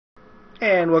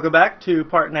And welcome back to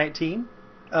part 19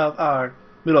 of our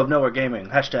Middle of Nowhere Gaming.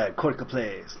 Hashtag Courtika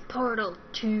Plays. Portal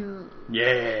 2.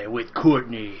 Yeah, with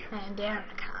Courtney. And Erica.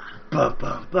 Bum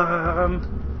bum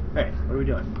bum. Hey, what are we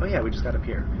doing? Oh yeah, we just got up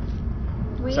here.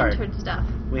 We Sorry. entered stuff.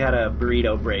 We had a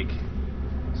burrito break,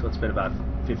 so it's been about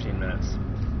 15 minutes.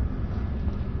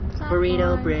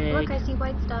 Burrito break. Look, I see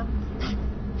white stuff.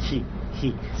 He.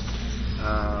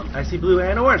 I see blue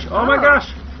and orange. Oh my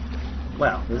gosh!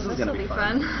 Well, this is gonna be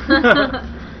fun.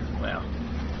 Well,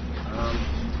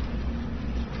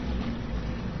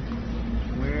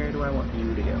 where do I want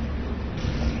you to go?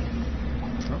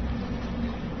 Oh.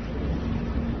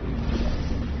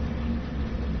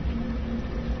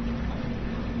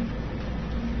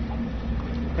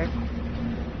 Okay.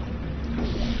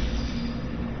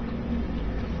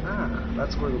 Ah,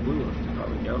 that's where the blue one would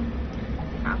probably go.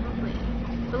 Probably.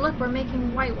 But look, we're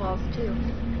making white walls too.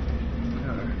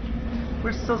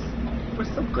 We're so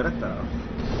good at those.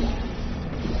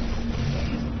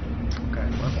 Okay,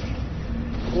 well.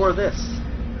 Or this.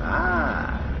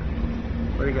 Ah.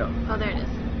 Where'd it go? Oh, there it is.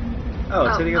 Oh,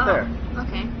 it's sitting up there.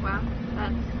 Okay, well,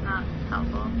 that's not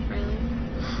helpful, really.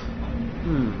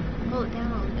 Pull it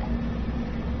down a little bit.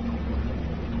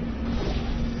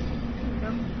 There we go.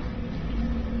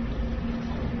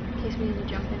 In case we need to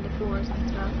jump into floors and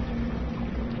stuff.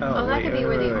 Oh, that could be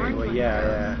where the orange one goes.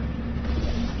 Yeah.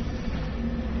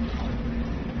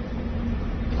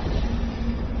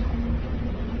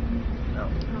 No.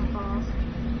 Oh, balls.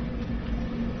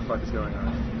 What the fuck is going on?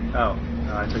 Oh,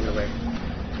 no, I took it away.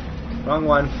 Wrong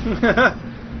one.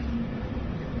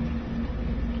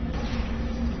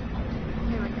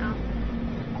 Here we go.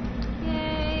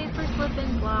 Yay, for slip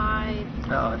and slide.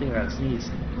 Oh, I think I gotta sneeze.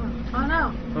 Oh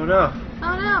no. Oh no.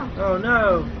 Oh no. Oh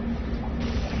no.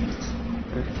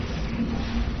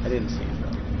 I didn't sneeze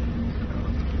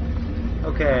though.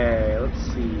 Okay, let's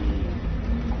see.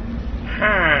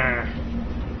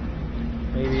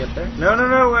 Maybe up there? No. Oh.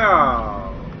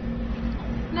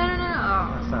 No.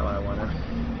 That's not what I wanted.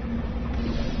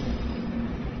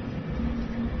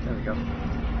 There we go.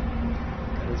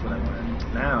 That is what I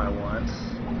wanted. Now I want...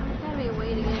 There's gotta be a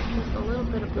way to get just a little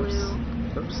bit of blue.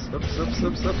 Oops.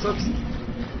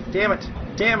 Damn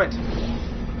it.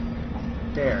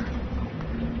 There.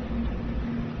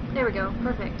 There we go.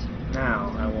 Perfect.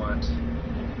 Now I want...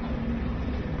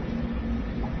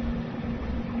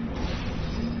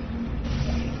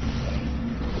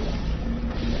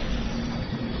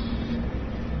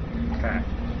 Okay.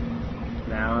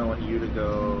 Now I want you to go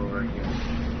over here.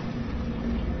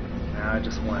 Now I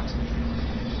just want...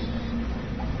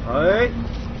 Hey!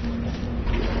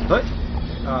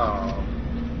 Oh. I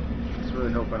was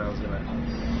really hoping I was gonna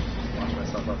launch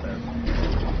myself up there.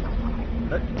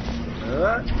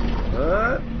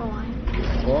 Boing.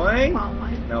 Boing.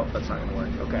 Nope, that's not gonna work.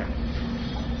 Okay.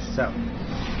 So.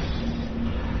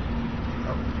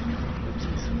 Oh.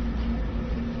 Oopsies.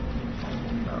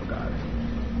 Oh god.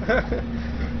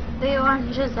 The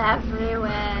oranges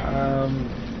everywhere.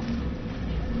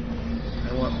 I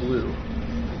want blue.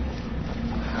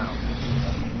 How?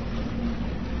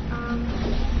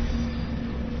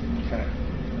 Okay.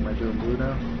 Am I doing blue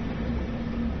now?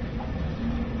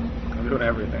 I'm doing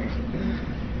everything.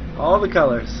 All the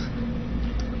colors.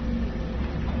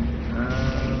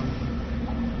 Oh.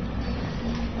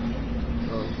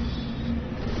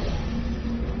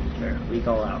 There. Leak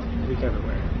all out. Leak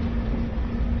everywhere.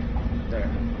 There.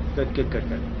 Good.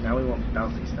 Now we want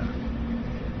bouncy stuff.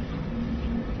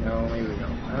 No, maybe we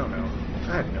don't. I don't know.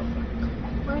 I have no fucking clue.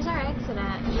 Where's our exit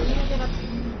at? We need to get up.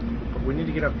 We need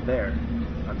to get up there,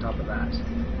 on top of that.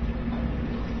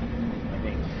 I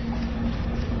think.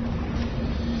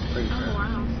 Pretty sure. Oh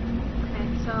wow. Okay,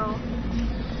 so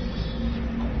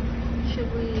should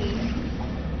we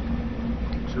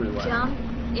what? jump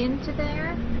into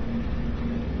there?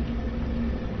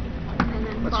 And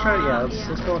then Let's fall try. Yeah, out?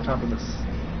 let's go on top of this.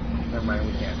 Never mind,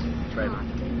 we can't. It's right. Oh,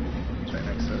 It's right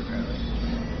next to it apparently.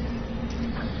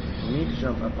 We need to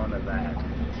jump up onto that. I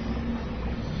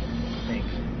think.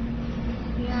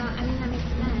 yeah, I mean that makes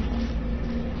sense.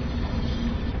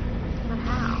 But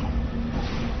how?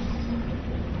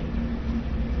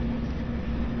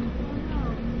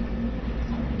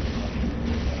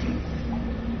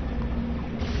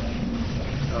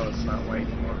 Oh, it's not white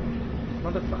anymore.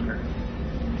 Motherfucker.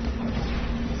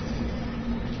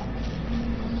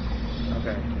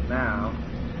 Okay, now.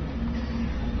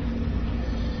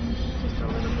 Just a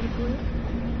little bit of blue.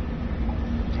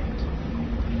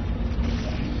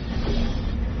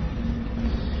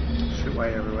 Shoot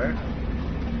white everywhere.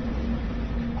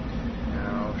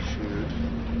 Now shoot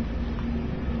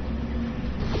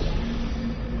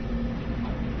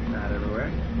that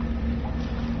everywhere.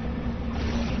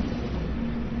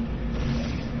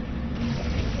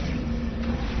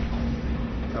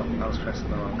 I was pressing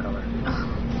the wrong color.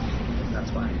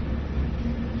 That's why.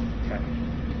 Okay.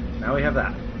 Now we have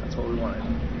that. That's what we wanted.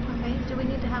 Okay. Do we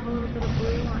need to have a little bit of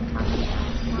blue on top of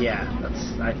that? Yeah,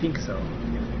 I think so.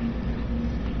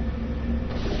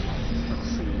 Let's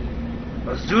see.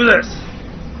 Let's do this!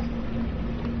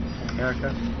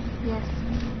 Erica? Yes.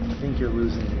 I think you're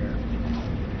losing your energy.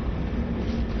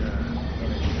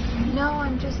 No,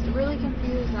 I'm just really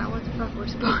confused at what the fuck we're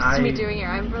supposed to be doing here.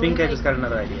 I'm really I just got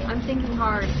another idea. I'm thinking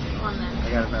hard on this.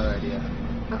 I got another idea.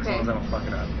 Okay. As long as I don't fuck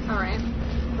it up. Alright.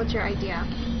 What's your idea?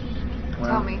 Well,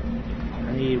 Tell me.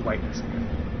 I need whiteness again.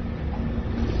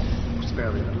 Just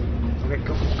barely enough. Okay,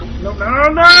 go. No, no,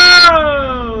 no!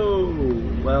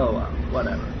 Well,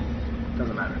 whatever.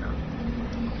 Doesn't matter now.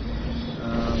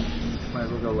 Might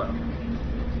as well go low.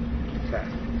 Okay.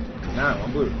 Now I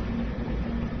want blue.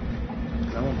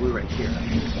 I want blue right here.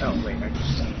 Oh, wait.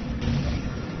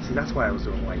 See, that's why I was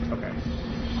doing white. Okay.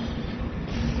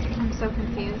 I'm so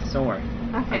confused. Don't worry.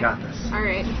 Okay. I got this.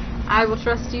 Alright. I will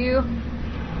trust you.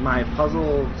 My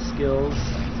puzzle skills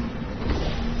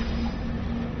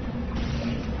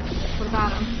What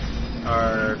about them?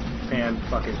 are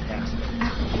fan-fucking-tastic.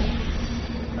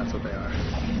 That's what they are.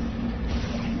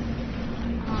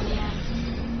 Oh, yeah.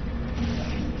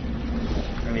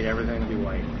 I need everything to be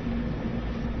white.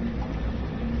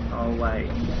 All white.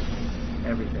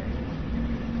 Everything.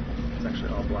 It's actually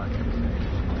all black everything.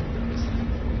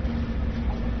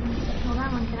 Well,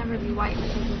 that one can never be white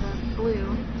because of the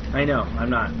blue. I know. I'm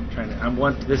not trying to... I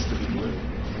want this to be blue.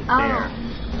 Oh. There.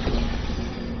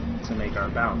 To make our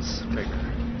bounce bigger.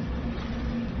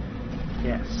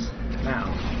 Yes.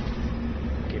 Now,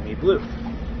 give me blue.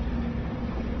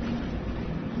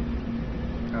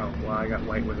 Oh, well, I got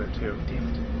white with it too. Damn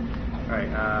it. Alright,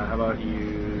 how about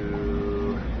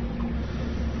you...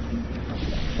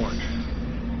 Orange.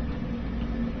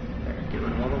 There, get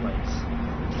rid of all the whites.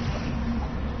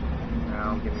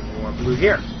 Now, give me more blue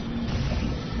here.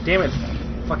 Damn it.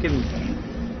 Fucking...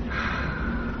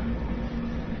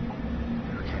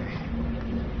 Okay.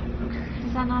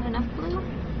 Is that not enough blue?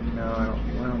 No, I don't...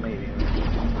 Well, maybe.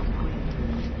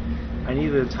 I need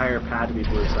the entire pad to be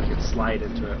blue so I can slide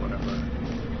into it whenever...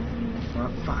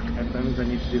 Well, fuck. That means I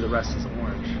need to do the rest as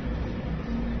orange.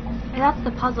 And that's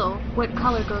the puzzle. What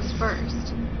color goes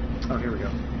first? Oh, here we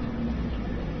go.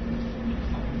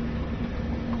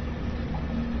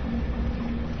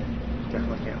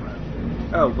 Definitely can't run.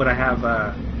 Oh, but I have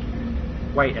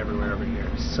white everywhere over here,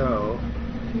 so...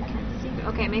 You can't see.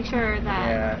 Okay, make sure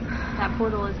that that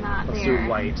portal is not let's there. do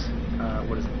white.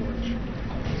 What is orange?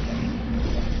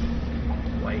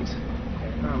 White.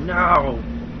 Oh, no!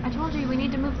 I told you we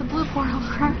need to move the blue portal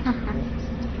first.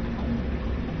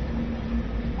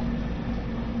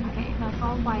 Okay, that's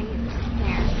all white.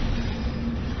 There.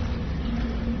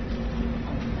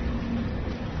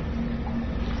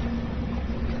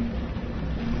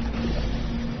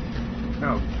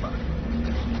 Oh, fuck.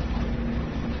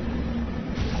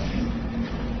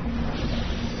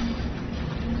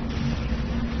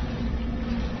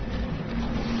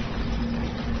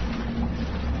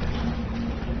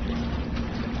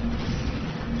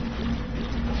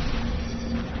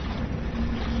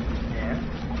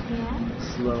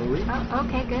 Slowly. Oh,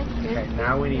 okay, good. Okay,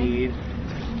 now we need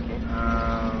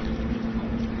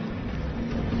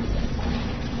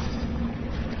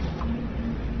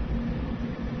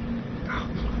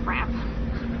Crap.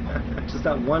 just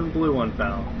that one blue one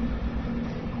fell.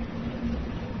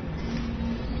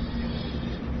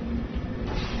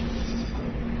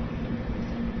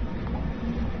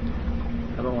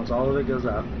 How about once all of it goes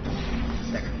up?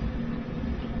 There.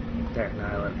 There, now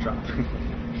I let it drop. See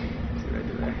what I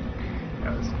did there?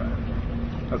 That was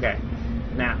fun. Okay,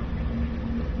 now.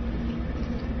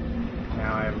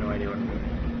 Now I have no idea what I'm doing.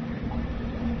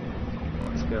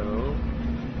 Let's go.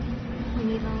 We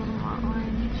need a little more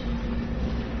orange.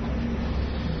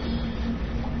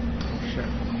 Sure.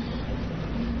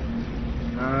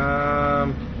 Can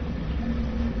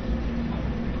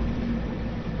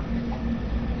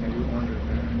I do orange right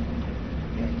there?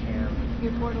 Yeah, I can.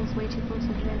 Your portal's way too close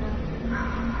over there, though.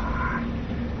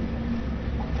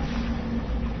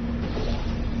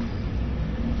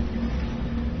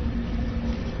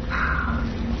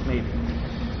 Maybe.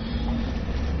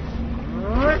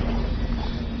 Alright.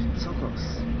 So close.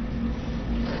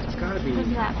 It's gotta be. Because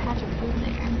of that patch of blue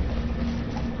there.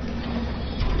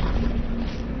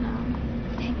 No.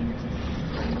 Dang it.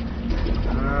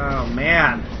 Oh,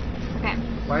 man. Okay.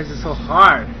 Why is it so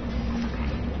hard? Okay.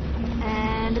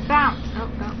 And a bounce. Oh,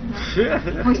 no.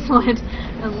 We slid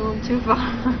a little too far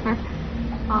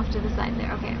off to the side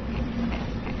there. Okay.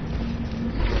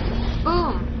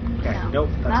 Boom. Okay. Okay, No. nope,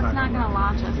 that's not gonna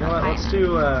launch us. You know what? Let's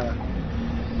do.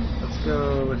 Let's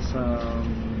go with some.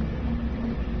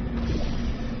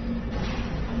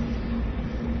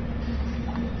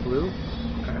 Blue.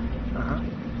 Okay.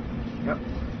 Yep.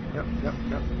 Yep.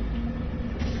 No.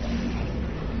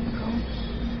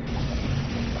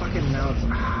 Fucking now it's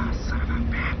son of a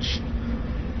bitch.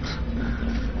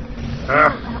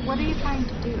 What are you trying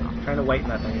to do? Trying to whiten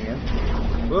that thing again.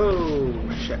 Whoa,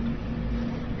 shit.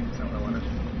 That's not what I wanted.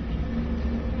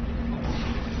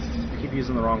 I keep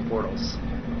using the wrong portals.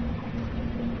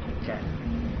 Okay.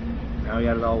 Now we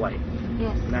got it all white.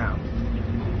 Yes. Now.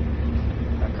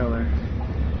 That color.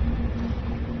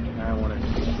 Now I want it to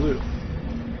be blue.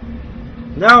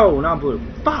 No, not blue.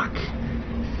 Fuck!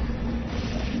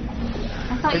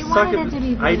 I thought you wanted it to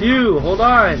be blue. I do. Hold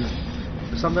on.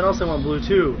 There's something else I want blue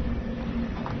too.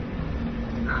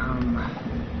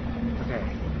 Okay.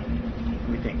 Let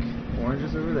me think. Orange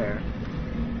is over there.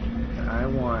 And I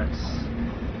want.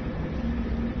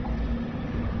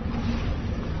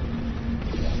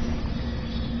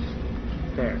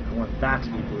 There. I want that to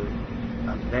be blue.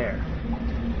 Up there.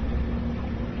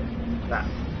 That.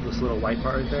 This little white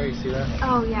part right there. You see that?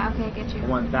 Oh yeah. Okay, I get you. I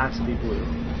want that to be blue.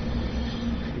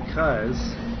 Because.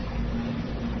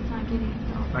 It's not getting it.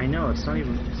 I know, it's not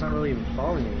really even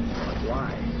falling anymore. Like,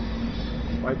 why?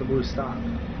 Why'd the blue stop?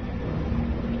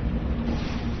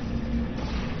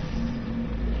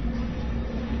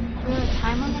 Is there a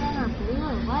time limit on our blue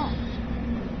or what?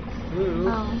 Blue?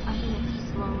 Oh, I think it's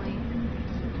slowly.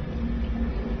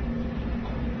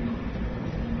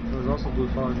 There was also blue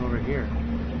falling over here.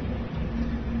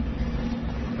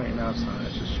 Wait, no, it's not.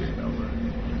 It's just shooting over.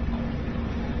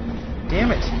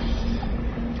 Damn it!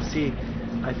 See,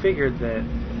 I figured that...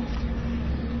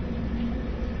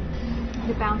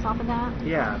 You bounce off of that?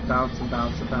 Yeah, bounce and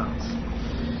bounce and bounce.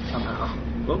 Somehow.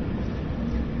 Whoa.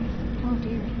 Oh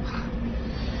dear.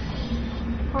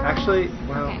 Actually,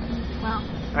 well... Okay, well...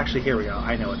 Actually, here we go.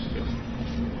 I know what to do.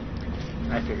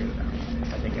 I figured it out.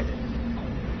 I think I did.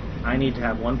 I need to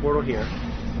have one portal here,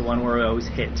 the one where we always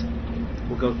hit.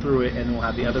 We'll go through it, and we'll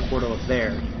have the other portal up there,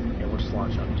 and we'll just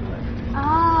launch up to there.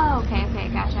 Oh, okay,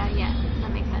 gotcha. Yeah,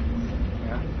 that makes sense.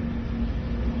 Yeah?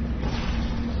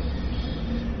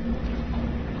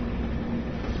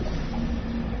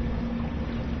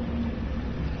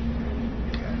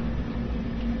 Okay.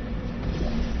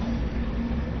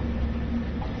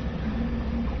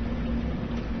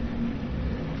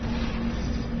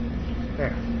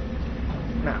 There.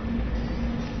 Now.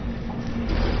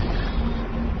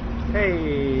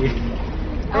 Hey!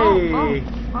 Hey!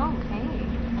 Oh, okay.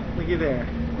 Looky there.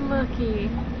 Looky.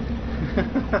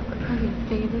 Okay,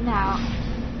 figured it out.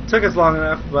 Took us long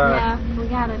enough, but yeah, we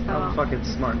got it though. I'm a fucking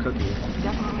smart cookie.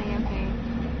 Definitely okay.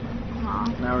 Aw.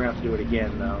 Now we're gonna have to do it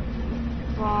again, though.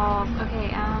 Well,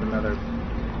 okay, Another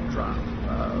drop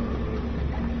of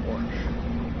orange.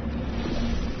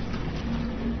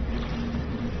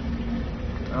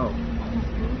 Oh.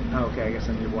 Oh, okay, I guess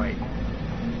I need white.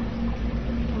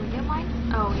 Can we get white?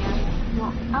 Oh, yeah.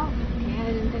 Well, oh, okay, I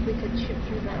didn't think we could shoot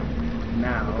through the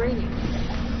Now. grating.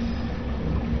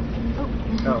 Oh.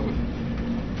 Oh.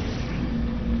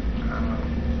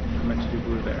 I meant to do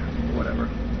blue there. Whatever.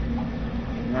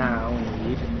 Now we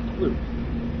need blue.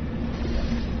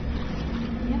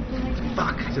 Yeah, blue right there.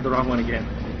 Fuck! I did the wrong one again.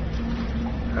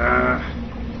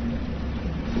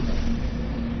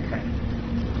 Okay.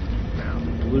 Now,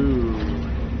 blue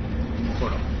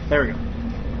portal. There we go.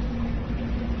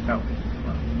 Oh.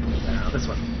 Well, now this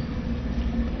one.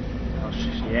 Oh,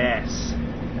 yes.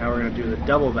 Now we're going to do the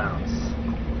double bounce.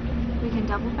 We can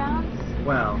double bounce?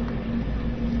 Well,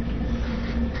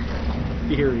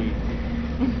 theory.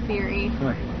 In theory.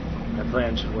 My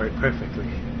plan should work perfectly.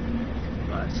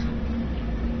 But,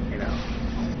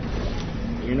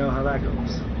 you know how that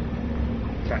goes.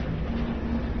 Okay.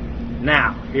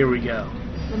 Now, here we go.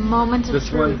 The moment of This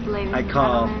truth, one ladies I and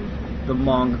call gentlemen. the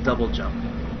Mong double jump.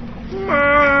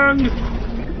 Mong!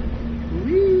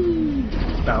 Whee!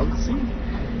 Bouncy.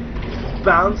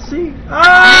 Bouncy.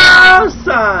 Oh,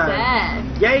 son!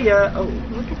 Dead. Yeah. Oh.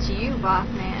 Look at you, boss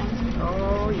man.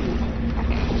 Oh, yeah.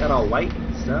 Okay. Got all white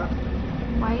and stuff.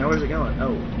 White. Now where's it going?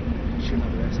 Oh, shooting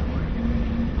over there somewhere.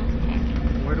 Okay.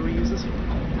 Where do we use this for? I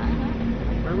don't know.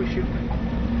 Where are we shooting it?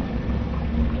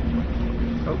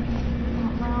 Oh.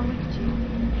 Well, look at you.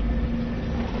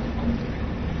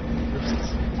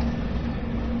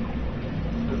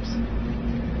 Oops.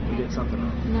 We did something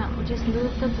wrong. No, just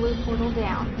move the blue portal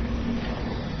down.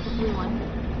 The blue one.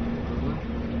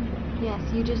 Yes,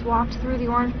 you just walked through the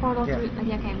orange portal. Yeah. Through.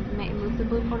 Okay, move the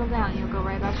blue portal down. You'll go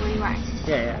right back where you are.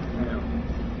 Yeah, I know.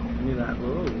 I knew that.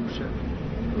 Whoa, shit.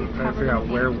 I'm trying to Covered figure out in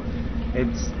where. paint.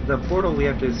 It's the portal we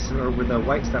have to, or with the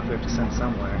white stuff we have to send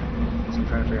somewhere. So I'm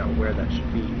trying to figure out where that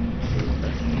should be. I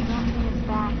don't think it's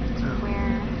back to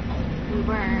where we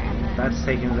were, and then... That's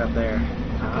taking us up there.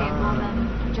 Okay, well then,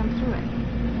 jump through it.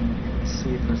 Let's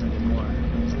see if there's any more.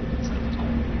 Let's see if it's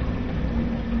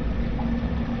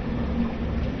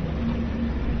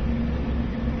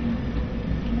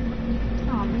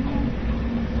Oh man.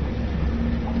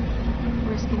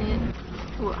 Risking it.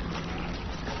 Ooh.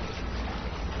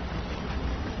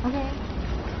 Okay,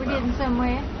 we're getting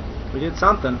somewhere. We did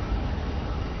something.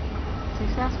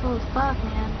 Successful as fuck,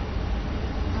 man.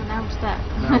 Oh, now we're stuck.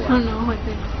 Now I don't know what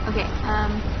to... Okay,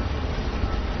 can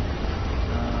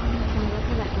we go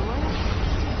through that door?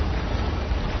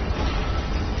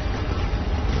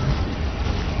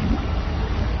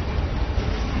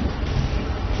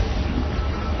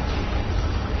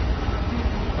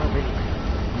 Oh, maybe.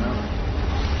 No.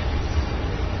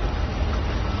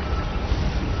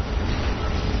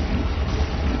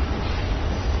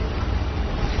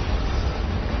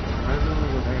 Why is it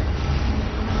over there?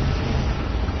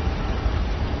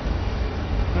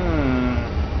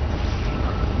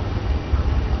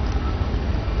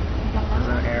 There's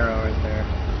an arrow right there.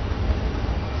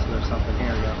 So there's something.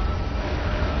 Here we go.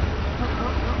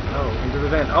 Oh, into the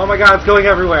vent. Oh my god, it's going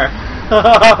everywhere!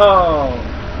 Oh!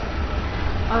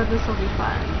 Oh, this will be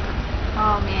fun.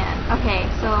 Oh man. Okay,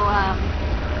 so we're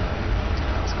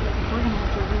gonna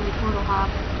have to really portal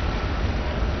hop.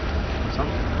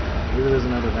 Something. Maybe there's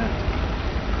another vent.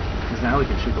 Because now we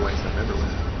can shoot the white stuff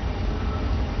everywhere.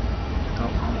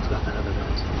 Oh, almost got that other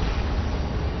vent.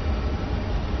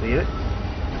 See it?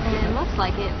 And it looks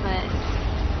like it, but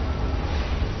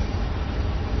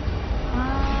I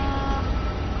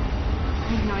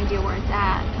have no idea where it's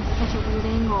at. It's such a weird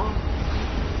angle. A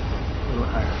little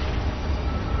bit higher.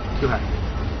 Too high.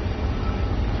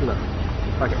 Too low.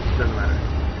 Fuck it. Doesn't matter.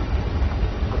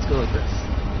 Let's go like this.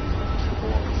 Shoot the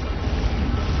walls.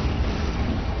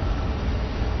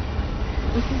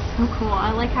 This is so cool.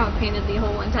 I like how it painted the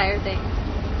whole entire thing.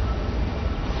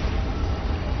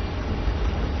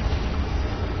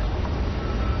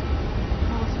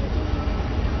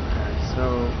 Okay, so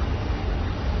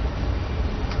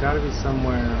it's got to be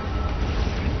somewhere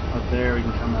up there we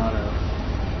can come out of.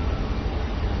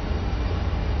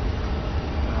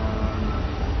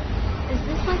 Is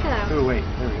this like a... Oh wait,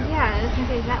 there we go. Yeah, I was gonna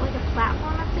say, is that like a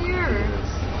platform up there? It Or? is.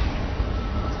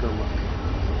 Let's go look.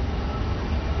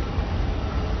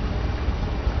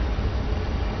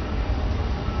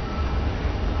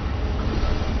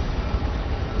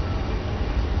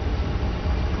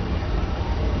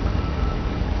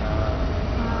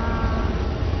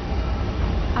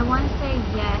 I want to say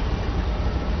yes.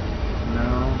 No.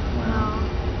 No.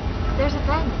 There's a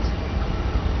vent.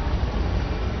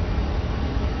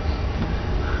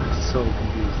 I'm so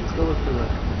confused. Let's go look for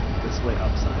this way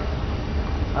upside.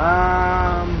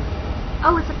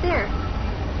 Oh, it's up there.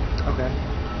 Okay.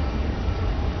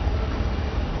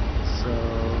 So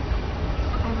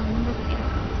I remember the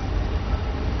arrows.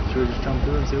 should we just jump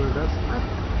through and see what it does?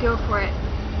 Let's go for it.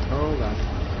 Oh god.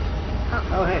 Oh,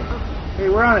 Oh hey. Hey,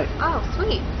 we're on it. Oh,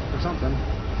 sweet. Or something.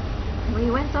 We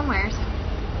went somewheres.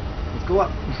 Let's go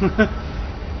up.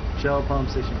 Shell pump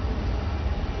station.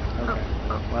 Okay.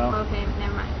 Oh, Well, okay,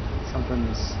 never mind.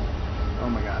 something's. Oh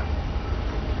my god.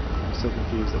 I'm so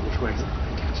confused at which way. I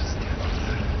can't just get there.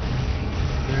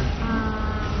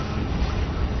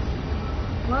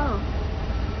 Whoa.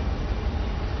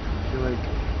 I feel like.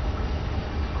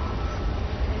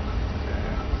 Okay.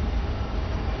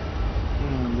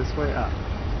 This way up.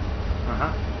 Uh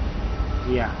huh.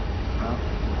 Yeah. Well.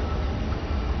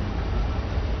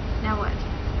 Now what?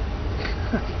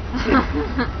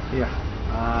 Yeah.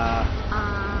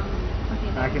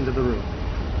 Okay. Back into the room.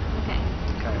 Okay.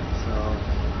 Okay, so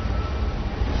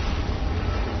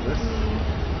this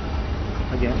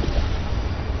again.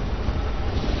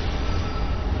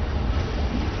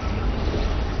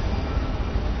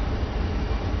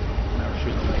 Now we're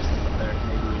shooting the laces up there.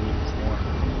 Maybe we need some more.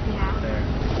 Yeah. There.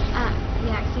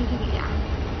 Yeah, so you can, yeah.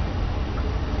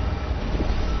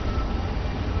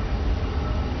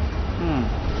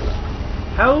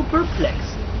 How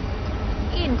perplexing.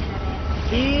 Interesting.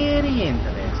 Very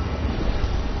interesting.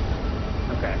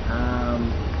 Okay,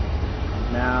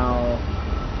 now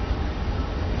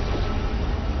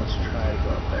let's try to go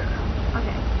up there.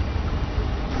 Okay.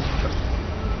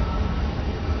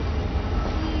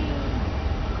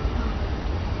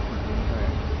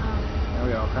 Alright. Now we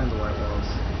got all kinds of white walls.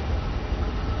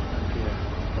 Up here.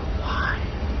 But why?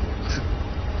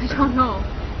 I don't know.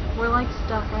 We're like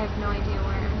stuck. I have no idea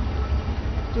where.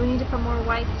 Do we need to put more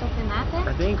white stuff in that then?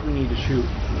 I think we need to shoot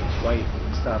white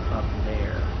stuff up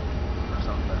there.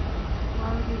 something.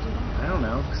 Why would we do that? I don't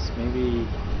know,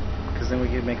 because then we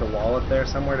could make a wall up there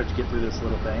somewhere to get through this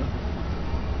little thing.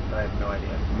 But I have no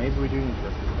idea. Maybe we do need to go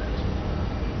through that.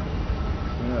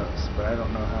 Who knows? But I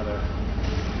don't know how to...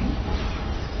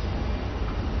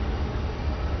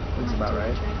 Looks about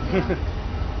right. Yeah.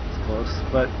 It's close.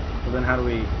 But then how do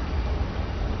we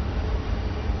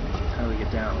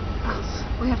get down?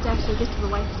 We have to actually get to the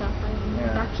white stuff and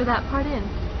factor that part in.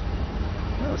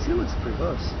 No, see, it looks pretty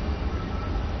close.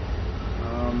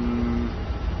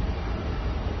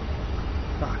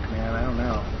 Fuck, man, I don't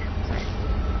know.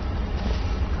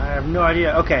 I have no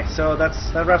idea. Okay, so that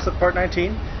wraps up part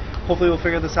 19. Hopefully we'll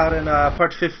figure this out in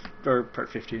part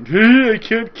 15. I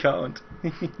can't count.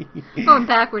 Going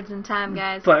backwards in time,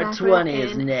 guys. Part 20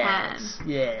 is in next. time.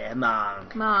 Yeah,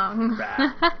 Mong. Mong.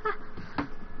 Right.